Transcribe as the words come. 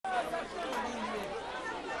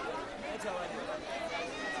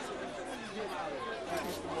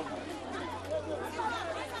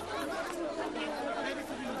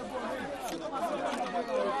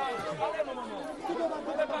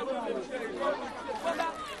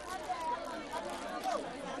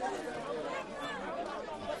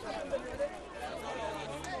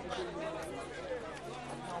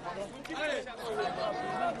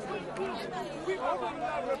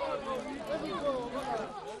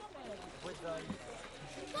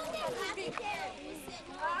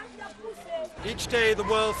Each day the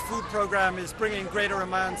World Food Programme is bringing greater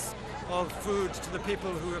amounts of food to the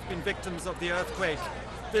people who have been victims of the earthquake.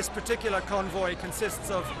 This particular convoy consists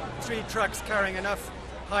of 3 trucks carrying enough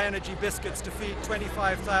high-energy biscuits to feed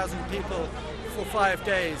 25,000 people for 5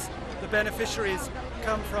 days. The beneficiaries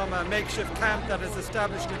come from a makeshift camp that has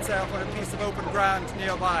established itself on a piece of open ground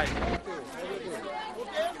nearby.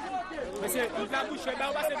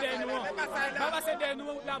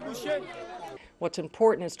 What's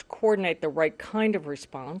important is to coordinate the right kind of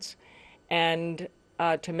response and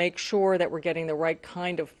to make sure that we're getting the right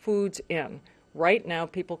kind of foods in. Right now,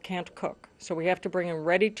 people can't cook, so we have to bring in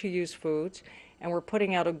ready-to-use foods, and we're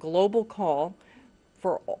putting out a global call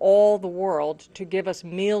for all the world to give us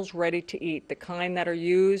meals ready to eat, the kind that are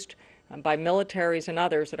used by militaries and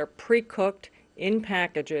others that are pre-cooked in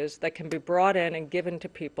packages that can be brought in and given to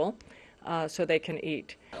people so they can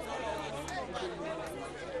eat.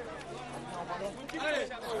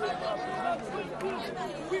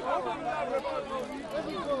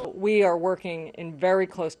 We are working in very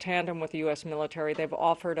close tandem with the U.S. military. They've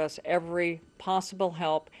offered us every possible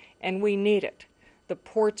help, and we need it. The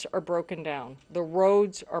ports are broken down. The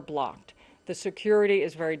roads are blocked. The security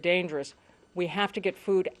is very dangerous. We have to get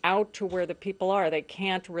food out to where the people are. They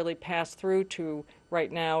can't really pass through to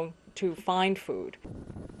right now to find food.